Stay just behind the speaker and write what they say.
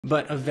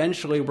But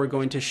eventually we're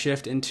going to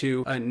shift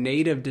into a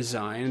native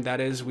design. That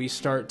is, we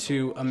start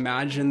to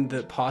imagine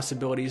the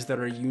possibilities that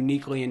are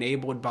uniquely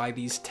enabled by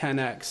these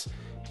 10x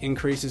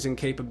increases in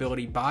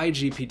capability by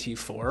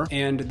GPT-4,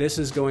 and this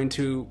is going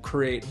to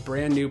create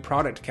brand new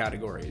product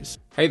categories.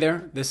 Hey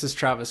there, this is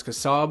Travis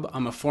Kassab.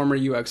 I'm a former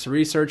UX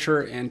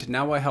researcher, and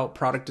now I help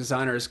product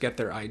designers get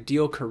their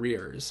ideal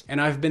careers. And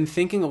I've been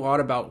thinking a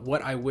lot about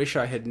what I wish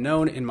I had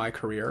known in my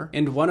career,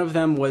 and one of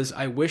them was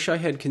I wish I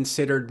had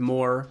considered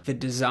more the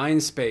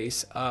design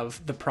space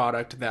of the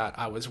product that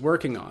I was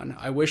working on.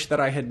 I wish that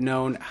I had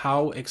known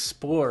how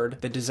explored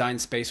the design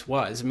space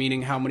was,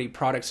 meaning how many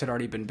products had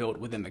already been built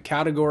within the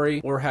category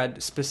or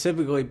had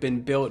specifically been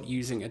built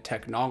using a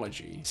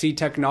technology. See,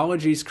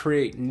 technologies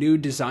create new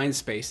design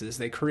spaces.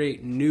 They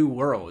create new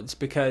worlds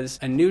because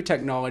a new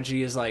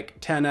technology is like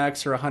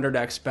 10x or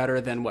 100x better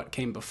than what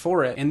came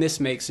before it, and this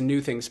makes new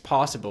things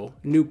possible.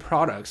 New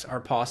products are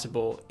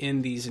possible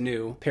in these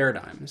new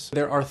paradigms.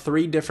 There are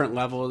three different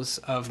levels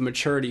of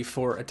maturity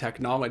for a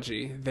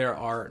technology. There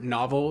are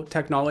novel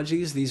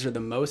technologies. These are the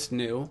most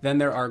new. Then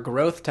there are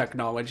growth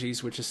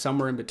technologies, which is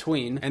somewhere in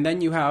between. And then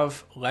you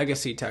have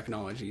legacy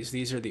technologies.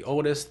 These are the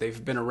oldest.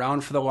 They've been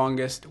around for the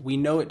longest. We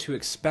know what to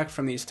expect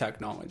from these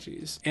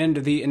technologies. And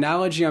the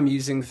analogy I'm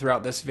using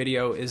throughout this video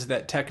is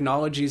that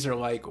technologies are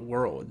like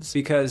worlds,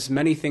 because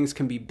many things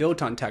can be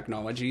built on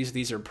technologies.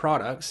 These are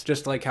products,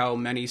 just like how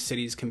many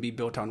cities can be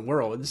built on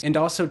worlds. And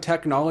also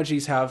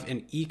technologies have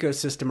an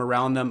ecosystem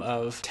around them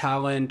of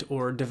talent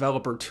or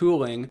developer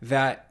tooling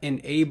that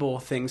enable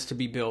things to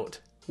be built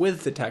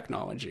with the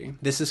technology.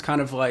 This is kind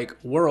of like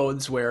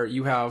worlds where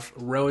you have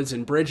roads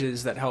and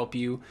bridges that help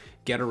you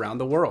get around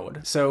the world.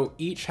 So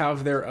each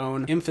have their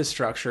own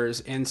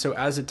infrastructures, and so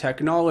as a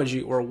technology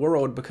or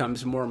world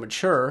becomes more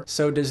mature,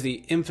 so does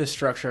the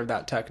infrastructure of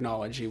that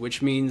technology,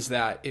 which means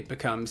that it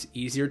becomes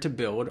easier to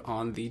build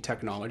on the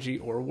technology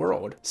or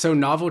world. So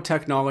novel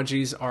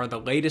technologies are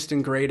the latest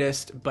and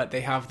greatest, but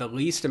they have the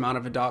least amount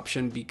of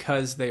adoption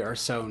because they are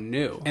so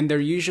new. And they're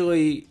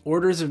usually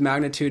orders of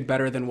magnitude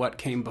better than what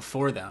came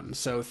before them.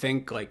 So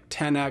think like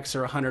 10x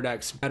or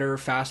 100x better,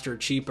 faster,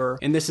 cheaper.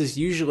 And this is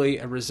usually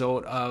a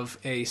result of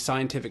a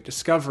scientific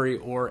discovery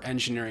or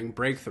engineering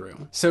breakthrough.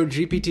 So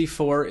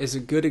GPT-4 is a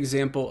good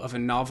example of a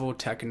novel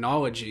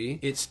technology.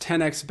 It's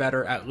 10x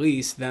better at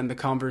least than the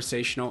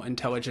conversational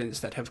intelligence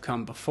that have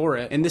come before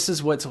it. And this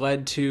is what's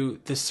led to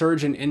the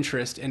surge in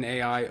interest in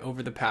AI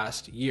over the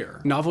past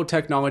year. Novel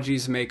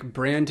technologies make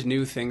brand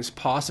new things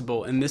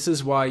possible, and this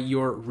is why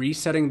you're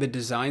resetting the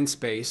design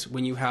space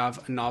when you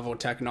have a novel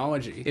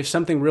technology. If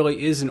something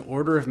really is an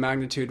order of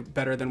magnitude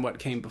better than what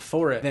came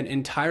before it, then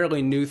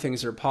entirely new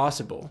things are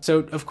possible. So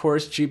of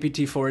course,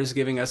 GPT-4 is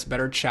giving us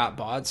better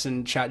chatbots,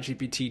 and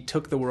ChatGPT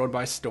took the world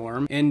by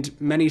storm. And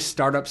many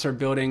startups are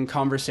building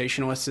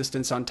conversational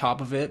assistants on top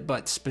of it,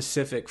 but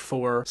specific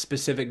for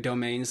specific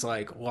domains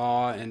like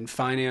law and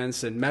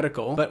finance and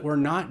medical. But we're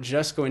not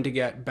just going to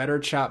get better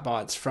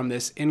chatbots from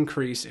this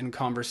increase in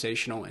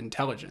conversational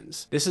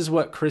intelligence. This is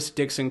what Chris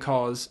Dixon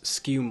calls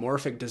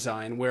skeuomorphic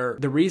design, where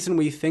the reason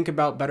we think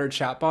about better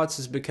chatbots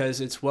is because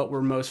it's what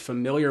we're most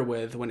familiar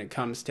with when it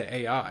comes to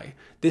AI.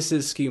 This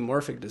is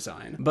skeuomorphic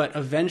design. But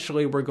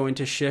eventually we're going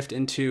to shift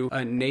into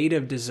a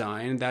native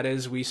design. That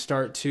is, we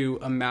start to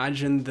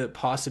imagine the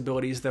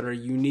possibilities that are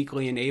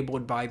uniquely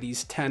enabled by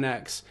these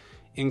 10x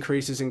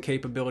increases in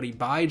capability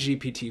by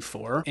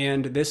GPT-4,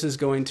 and this is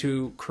going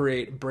to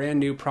create brand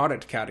new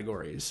product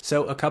categories.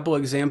 So a couple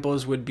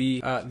examples would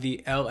be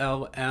the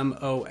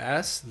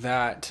LLMOS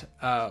that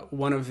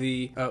one of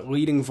the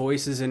leading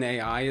voices in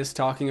AI is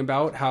talking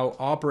about, how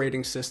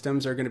operating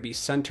systems are going to be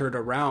centered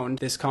around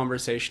this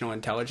conversational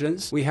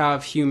intelligence. We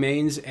have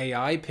Humane's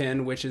AI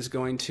Pin, which is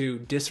going to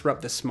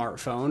disrupt the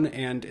smartphone,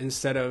 and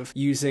instead of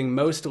using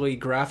mostly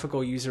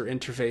graphical user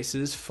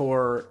interfaces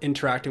for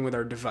interacting with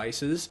our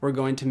devices, we're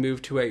going to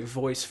move to a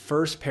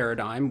voice-first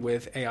paradigm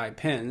with AI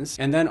pins.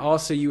 And then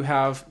also you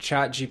have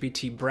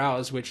ChatGPT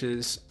Browse, which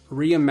is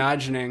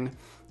reimagining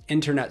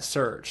internet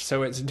search.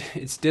 So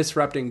it's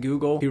disrupting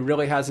Google, who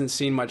really hasn't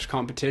seen much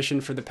competition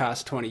for the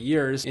past 20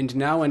 years. And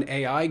now an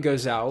AI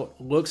goes out,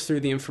 looks through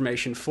the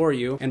information for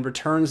you, and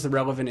returns the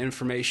relevant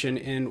information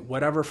in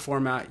whatever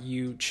format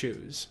you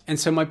choose. And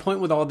so my point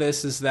with all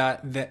this is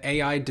that the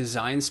AI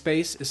design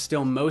space is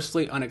still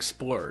mostly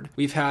unexplored.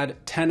 We've had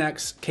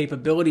 10x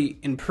capability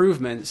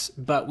improvements,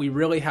 but we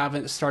really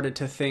haven't started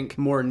to think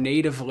more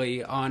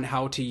natively on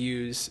how to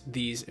use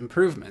these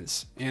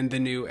improvements in the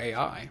new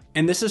AI.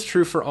 And this is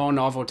true for all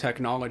novel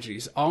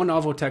technologies. All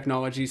novel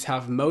technologies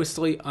have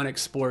mostly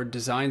unexplored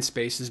design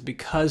spaces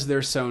because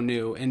they're so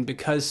new and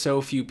because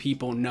so few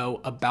people know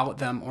about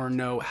them or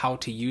know how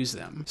to use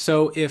them.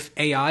 So if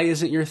AI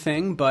isn't your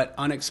thing, but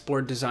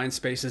unexplored design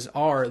spaces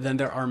are, then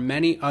there are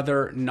many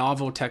other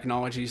novel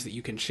technologies that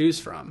you can choose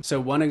from. So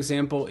one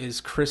example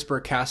is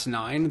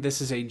CRISPR-Cas9. This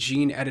is a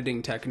gene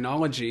editing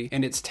technology,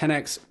 and it's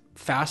 10x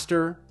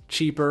faster,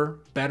 cheaper,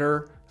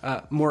 better,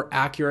 more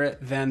accurate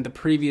than the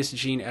previous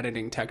gene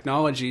editing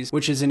technologies,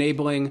 which is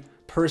enabling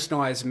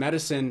personalized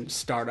medicine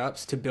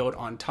startups to build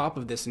on top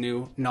of this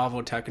new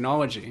novel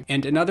technology.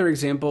 And another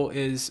example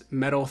is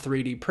metal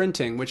 3D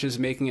printing, which is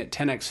making it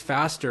 10x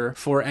faster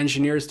for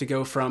engineers to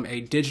go from a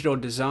digital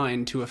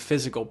design to a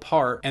physical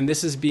part. And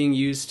this is being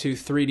used to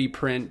 3D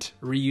print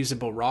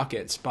reusable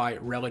rockets by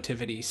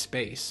Relativity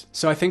Space.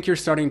 So I think you're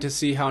starting to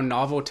see how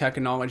novel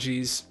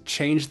technologies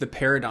change the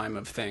paradigm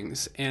of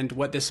things. And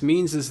what this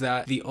means is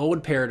that the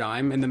old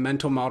paradigm and the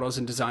mental models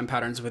and design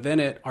patterns within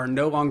it are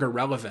no longer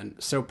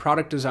relevant. So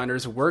product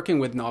designers working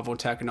with novel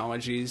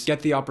technologies get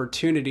the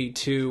opportunity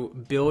to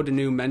build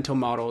new mental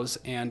models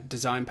and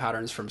design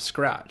patterns from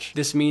scratch.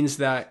 This means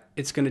that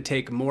it's going to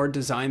take more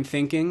design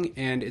thinking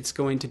and it's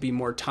going to be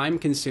more time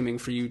consuming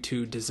for you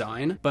to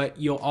design, but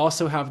you'll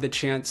also have the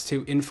chance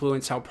to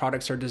influence how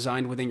products are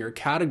designed within your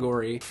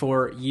category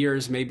for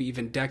years, maybe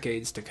even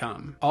decades to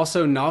come.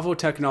 Also, novel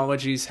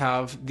technologies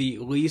have the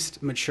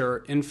least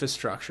mature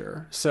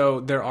infrastructure.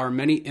 So there are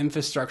many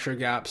infrastructure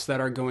gaps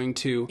that are going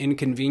to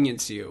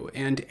inconvenience you.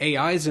 And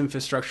AI's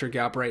infrastructure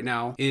gap right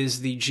now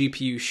is the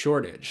GPU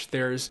shortage.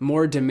 There's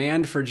more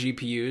demand for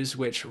GPUs,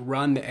 which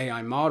run the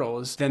AI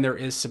models, than there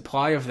is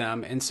supply of them.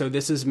 And so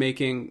this is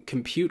making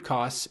compute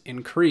costs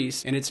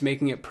increase, and it's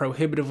making it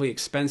prohibitively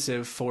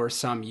expensive for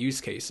some use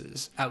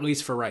cases, at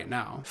least for right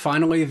now.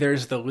 Finally,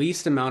 there's the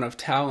least amount of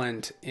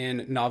talent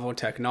in novel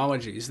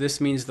technologies. This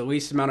means the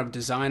least amount of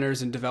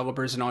designers and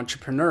developers and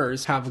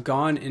entrepreneurs have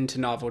gone into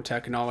novel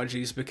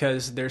technologies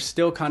because they're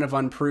still kind of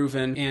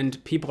unproven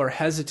and people are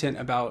hesitant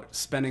about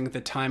spending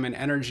the time and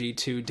energy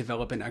to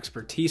develop an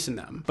expertise in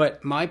them.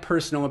 But my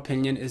personal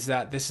opinion is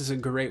that this is a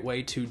great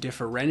way to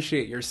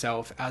differentiate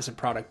yourself as a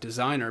product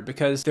designer,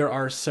 because there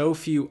are so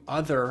few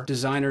other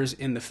designers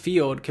in the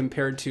field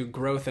compared to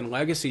growth and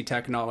legacy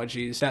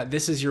technologies that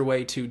this is your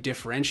way to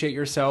differentiate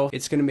yourself.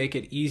 It's going to make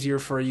it easier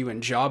for you in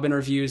job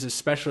interviews,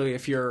 especially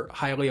if you're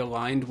highly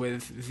aligned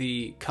with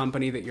the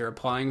company that you're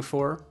applying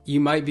for. You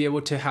might be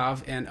able to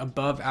have an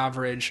above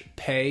average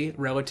pay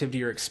relative to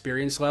your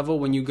experience level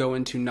when you go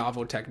into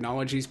novel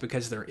technologies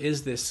because there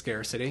is this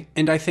scarcity.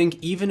 And I think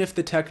even if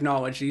the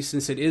technology,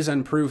 since it is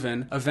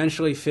unproven,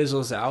 eventually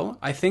fizzles out,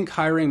 I think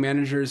hiring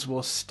managers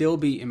will still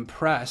be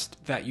impressed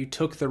that you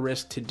took the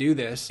risk to do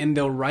this, and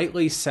they'll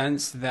rightly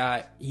sense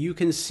that you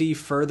can see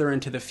further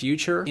into the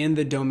future in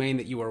the domain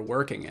that you are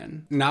working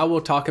in. Now we'll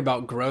talk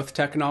about growth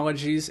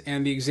technologies,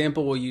 and the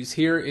example we'll use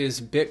here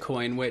is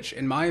Bitcoin, which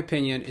in my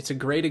opinion, it's a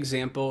great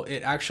example.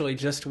 It actually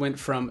just went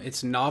from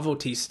its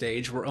novelty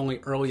stage where only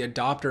early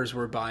adopters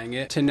were buying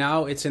it to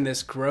now it's in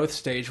this growth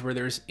stage where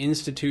there's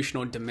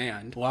institutional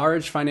demand.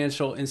 Large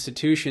financial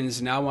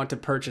institutions now want to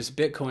purchase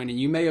Bitcoin, and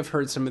you may have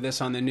heard some of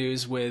this on the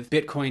news with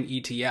Bitcoin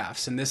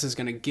ETFs. And this is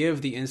going to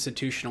give the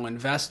institutional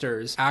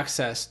investors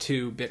access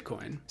to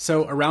Bitcoin.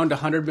 So around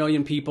 100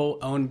 million people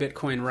own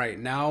Bitcoin right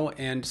now,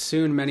 and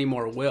soon many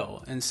more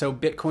will. And so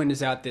Bitcoin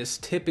is at this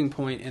tipping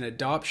point in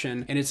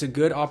adoption, and it's a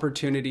good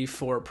opportunity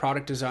for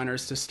product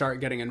designers to start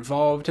getting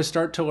involved, to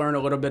start to learn a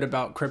little bit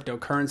about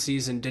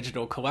cryptocurrencies and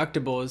digital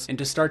collectibles, and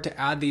to start to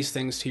add these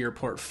things to your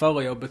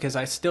portfolio, because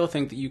I still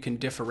think that you can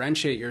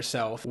differentiate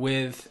yourself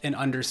with an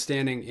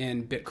understanding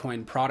in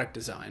Bitcoin product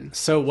design.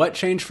 So what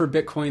changed for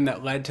Bitcoin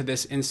that led to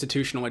this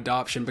institutional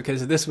adoption?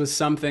 Because this was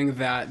something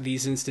that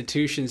these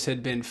institutions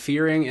had been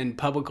fearing and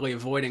publicly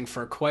avoiding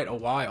for quite a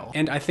while.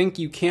 And I think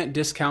you can't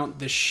discount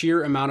the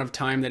sheer amount of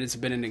time that it's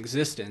been in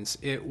existence.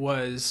 It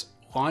was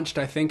launched,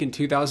 I think, in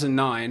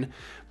 2009,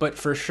 but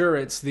for sure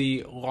it's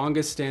the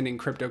longest standing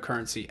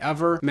cryptocurrency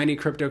ever. Many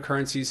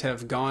cryptocurrencies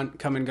have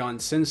come and gone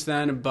since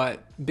then,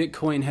 but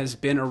Bitcoin has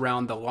been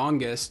around the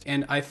longest.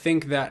 And I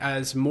think that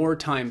as more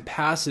time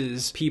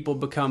passes, people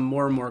become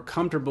more and more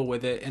comfortable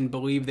with it and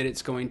believe that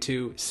it's going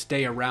to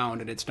stay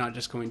around and it's not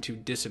just going to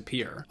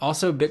disappear.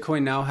 Also,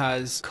 Bitcoin now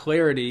has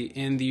clarity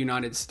in the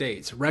United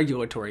States,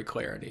 regulatory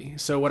clarity.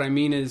 So what I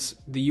mean is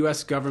the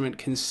US government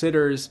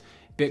considers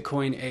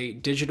Bitcoin a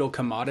digital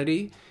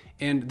commodity,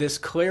 and this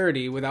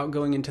clarity, without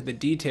going into the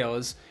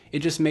details, it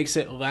just makes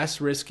it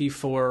less risky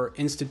for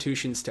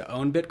institutions to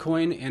own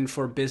Bitcoin and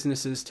for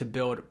businesses to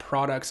build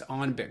products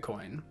on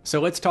Bitcoin.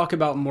 So let's talk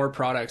about more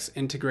products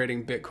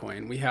integrating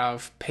Bitcoin. We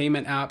have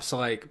payment apps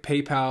like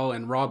PayPal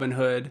and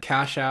Robinhood,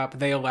 Cash App.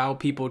 They allow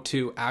people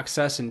to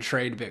access and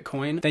trade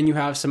Bitcoin. Then you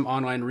have some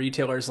online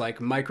retailers like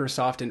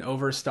Microsoft and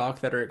Overstock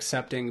that are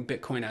accepting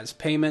Bitcoin as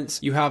payments.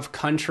 You have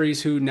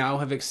countries who now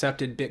have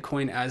accepted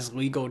Bitcoin as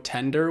legal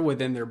tender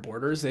within their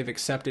borders. They've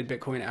accepted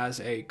Bitcoin as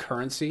a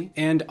currency.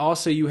 And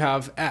also you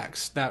have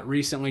that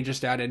recently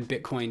just added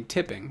Bitcoin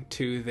tipping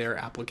to their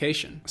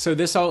application. So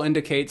this all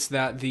indicates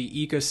that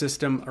the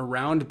ecosystem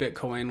around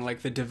Bitcoin,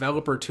 like the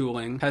developer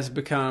tooling, has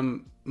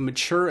become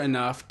mature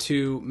enough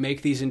to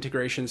make these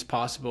integrations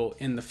possible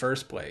in the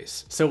first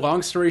place. So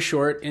long story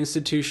short,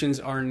 institutions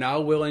are now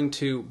willing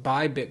to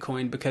buy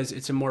Bitcoin because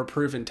it's a more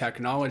proven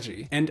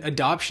technology. And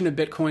adoption of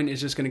Bitcoin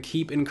is just going to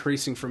keep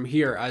increasing from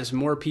here. As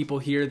more people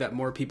hear that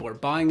more people are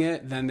buying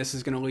it, then this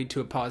is going to lead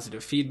to a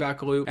positive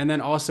feedback loop. And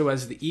then also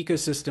as the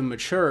ecosystem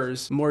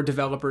matures, more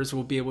developers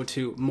will be able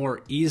to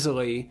more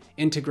easily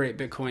integrate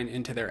Bitcoin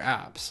into their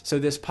apps. So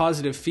this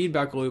positive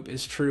feedback loop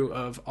is true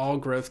of all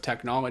growth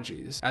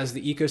technologies. As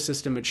the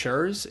ecosystem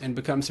matures and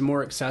becomes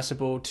more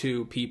accessible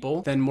to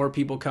people, then more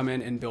people come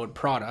in and build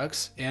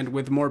products. And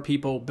with more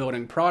people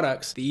building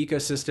products, the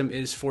ecosystem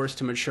is forced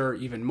to mature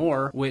even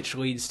more, which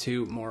leads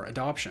to more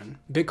adoption.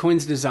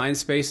 Bitcoin's design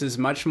space is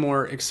much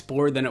more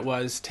explored than it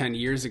was 10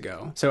 years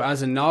ago. So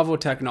as a novel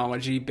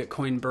technology,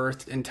 Bitcoin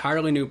birthed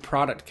entirely new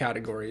product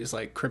categories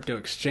like crypto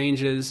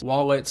exchanges,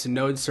 wallets,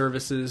 node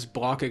services,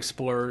 block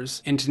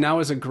explorers. And now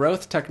as a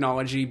growth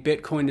technology,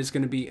 Bitcoin is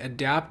going to be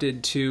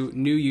adapted to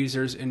new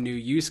users and new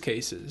use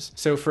cases.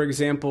 So for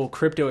example,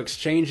 crypto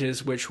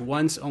exchanges, which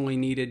once only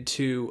needed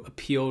to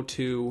appeal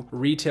to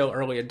retail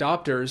early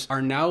adopters,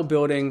 are now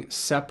building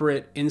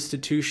separate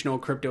institutional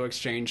crypto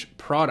exchange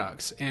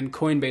products, and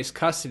Coinbase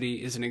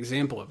Custody is an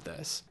example of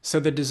this. So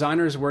the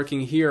designers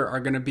working here are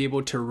going to be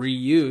able to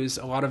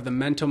reuse a lot of the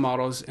mental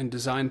models and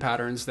design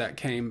patterns that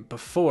came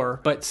before,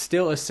 but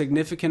still a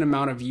significant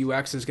amount of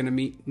UX is going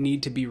to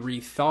need to be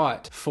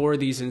rethought for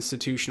these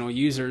institutional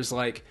users,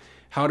 like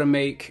how to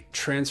make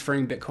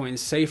transferring Bitcoin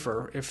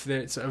safer if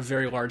it's a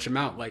very large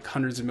amount, like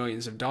hundreds of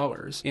millions of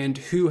dollars. And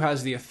who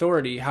has the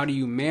authority? How do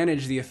you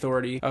manage the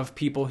authority of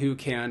people who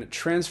can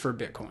transfer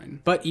Bitcoin?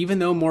 But even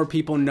though more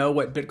people know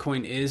what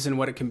Bitcoin is and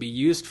what it can be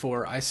used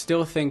for, I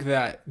still think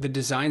that the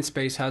design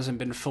space hasn't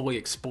been fully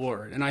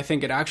explored. And I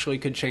think it actually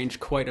could change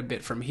quite a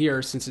bit from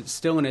here since it's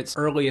still in its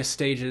earliest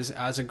stages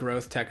as a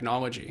growth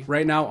technology.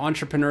 Right now,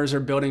 entrepreneurs are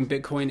building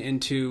Bitcoin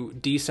into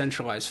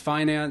decentralized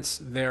finance.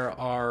 There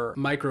are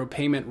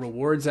micropayment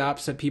rewards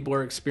apps that people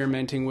are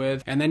experimenting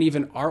with, and then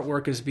even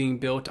artwork is being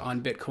built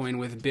on Bitcoin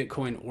with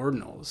Bitcoin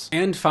ordinals.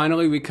 And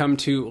finally, we come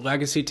to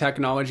legacy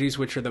technologies,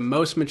 which are the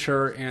most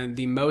mature and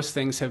the most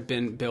things have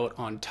been built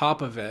on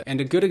top of it. And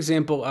a good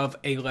example of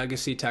a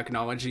legacy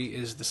technology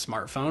is the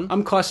smartphone.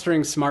 I'm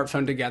clustering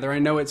smartphone together. I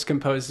know it's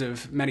composed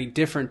of many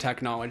different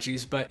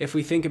technologies, but if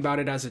we think about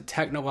it as a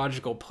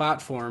technological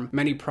platform,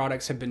 many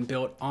products have been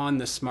built on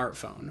the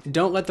smartphone.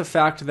 Don't let the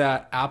fact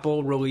that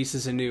Apple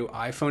releases a new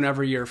iPhone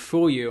every year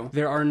fool you.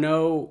 There are no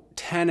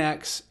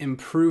 10x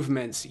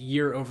improvements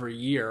year over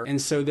year.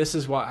 And so this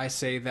is why I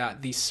say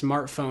that the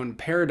smartphone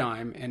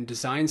paradigm and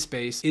design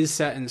space is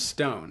set in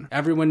stone.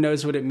 Everyone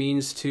knows what it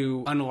means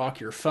to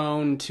unlock your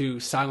phone, to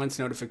silence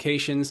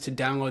notifications, to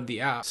download the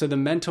app. So the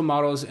mental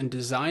models and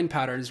design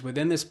patterns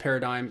within this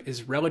paradigm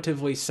is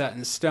relatively set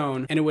in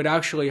stone, and it would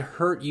actually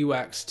hurt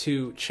UX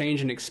to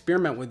change and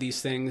experiment with these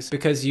things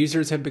because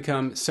users have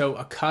become so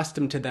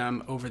accustomed to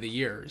them over the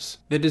years.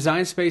 The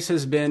design space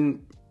has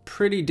been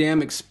pretty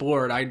damn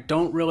explored. I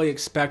don't really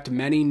expect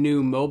many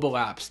new mobile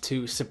apps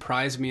to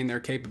surprise me in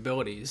their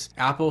capabilities.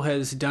 Apple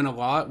has done a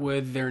lot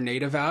with their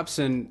native apps,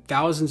 and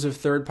thousands of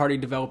third-party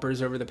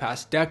developers over the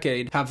past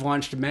decade have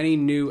launched many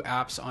new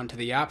apps onto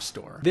the App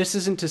Store. This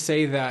isn't to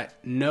say that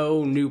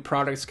no new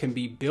products can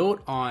be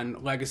built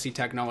on legacy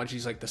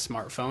technologies like the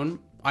smartphone.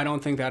 I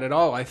don't think that at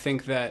all. I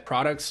think that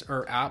products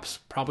or apps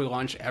probably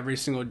launch every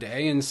single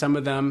day, and some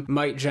of them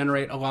might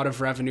generate a lot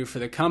of revenue for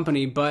the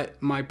company. But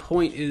my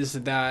point is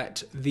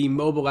that the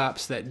mobile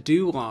apps that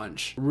do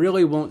launch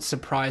really won't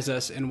surprise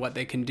us in what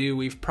they can do.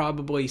 We've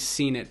probably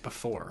seen it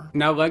before.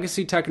 Now,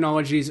 legacy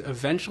technologies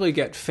eventually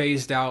get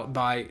phased out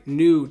by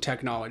new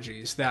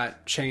technologies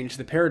that change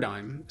the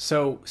paradigm.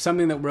 So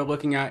something that we're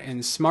looking at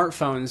in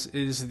smartphones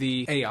is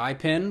the AI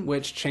pin,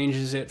 which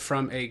changes it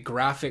from a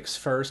graphics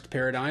first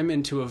paradigm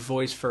into a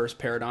voice first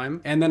paradigm.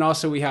 And then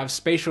also we have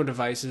spatial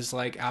devices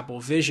like Apple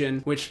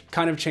Vision, which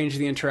kind of change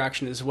the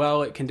interaction as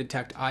well. It can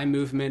detect eye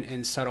movement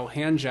and subtle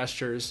hand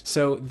gestures.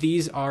 So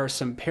these are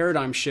some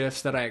paradigm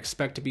shifts that I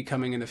expect to be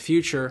coming in the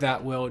future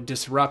that will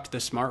disrupt the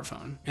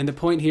smartphone. And the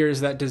point here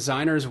is that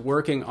designers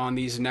working on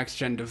these next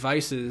gen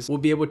devices will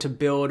be able to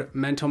build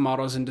mental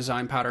models and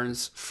design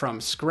patterns from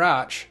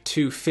scratch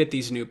to fit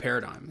these new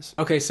paradigms.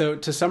 Okay, so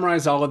to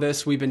summarize all of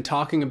this, we've been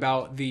talking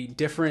about the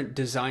different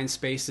design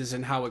spaces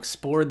and how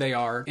explored they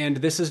are,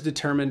 and this is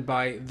determined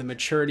by the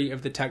maturity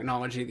of the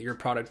technology that your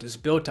product is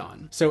built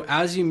on. So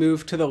as you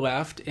move to the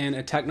left in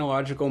a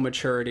technological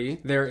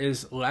maturity, there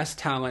is less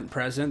talent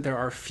present. There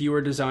are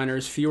fewer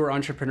designers, fewer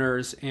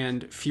entrepreneurs,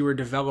 and fewer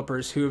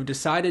developers who have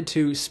decided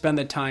to spend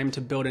the time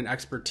to build an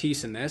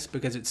expertise in this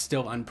because it's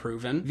still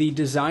unproven. The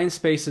design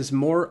space is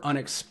more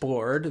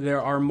unexplored.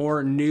 There are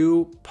more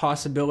new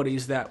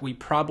possibilities that we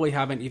probably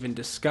haven't even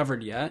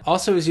discovered yet.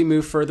 Also, as you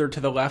move further to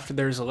the left,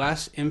 there's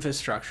less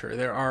infrastructure.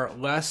 There are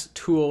less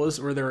tools,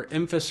 or there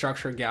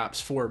infrastructure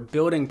gaps for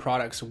building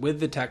products with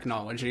the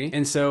technology.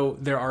 And so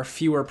there are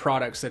fewer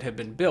products that have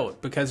been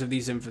built because of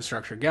these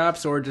infrastructure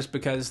gaps, or just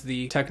because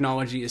the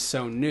technology is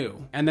so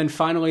new. And then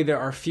finally, there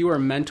are fewer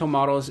mental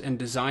models and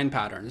design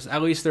patterns.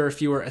 At least there are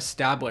fewer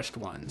established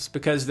ones,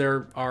 because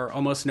there are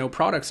almost no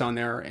products on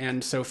there.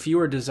 And so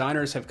fewer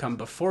designers have come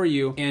before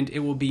you, and it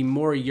will be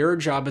more your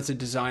job as a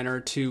designer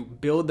to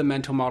build the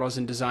mental models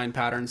and design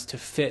patterns to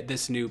fit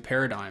this new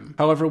paradigm.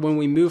 However, when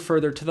we move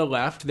further to the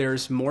left,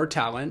 there's more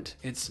talent.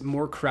 It's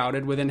more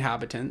crowded with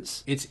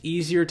inhabitants. It's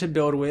easier to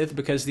build with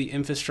because the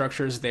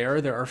infrastructure is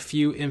there. There are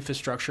few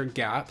infrastructure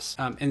gaps.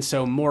 And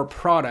so more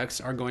products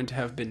are going to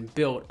have been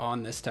built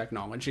on this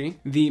technology.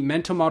 The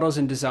mental models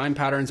and design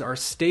patterns are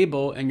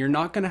stable, and you're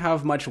not going to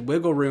have much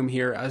wiggle room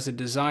here as a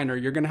designer.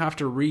 You're going to have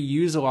to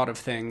reuse a lot of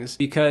things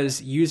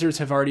because users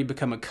have already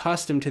become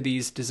accustomed to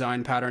these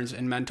design patterns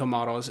and mental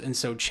models, and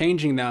so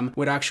changing them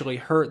would actually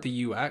hurt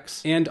the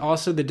UX. And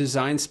also the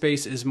design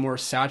space is more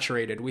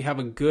saturated. We have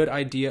a good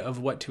idea of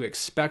what to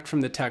expect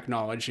from the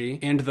technology,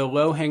 and the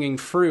low-hanging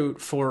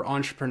fruit for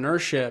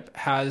entrepreneurship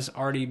has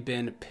already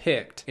been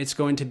picked. It's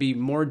going to be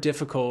more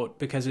difficult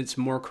because it's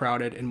more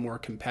crowded and more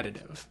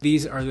competitive.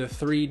 These are the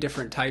three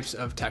different types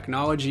of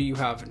technology. You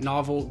have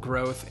novel,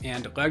 growth,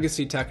 and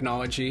legacy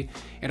technology.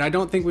 And I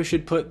don't think we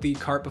should put the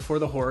cart before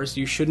the horse.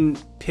 You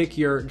shouldn't pick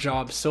your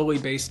job solely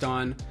based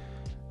on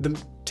the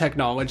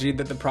technology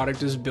that the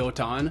product is built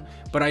on.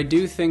 But I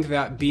do think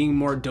that being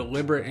more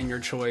deliberate in your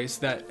choice,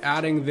 that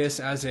adding this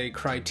as a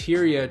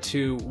criteria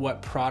to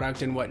what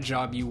product and what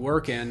job you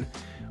work in,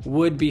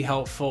 would be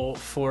helpful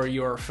for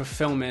your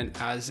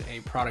fulfillment as a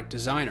product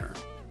designer.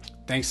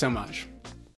 Thanks so much.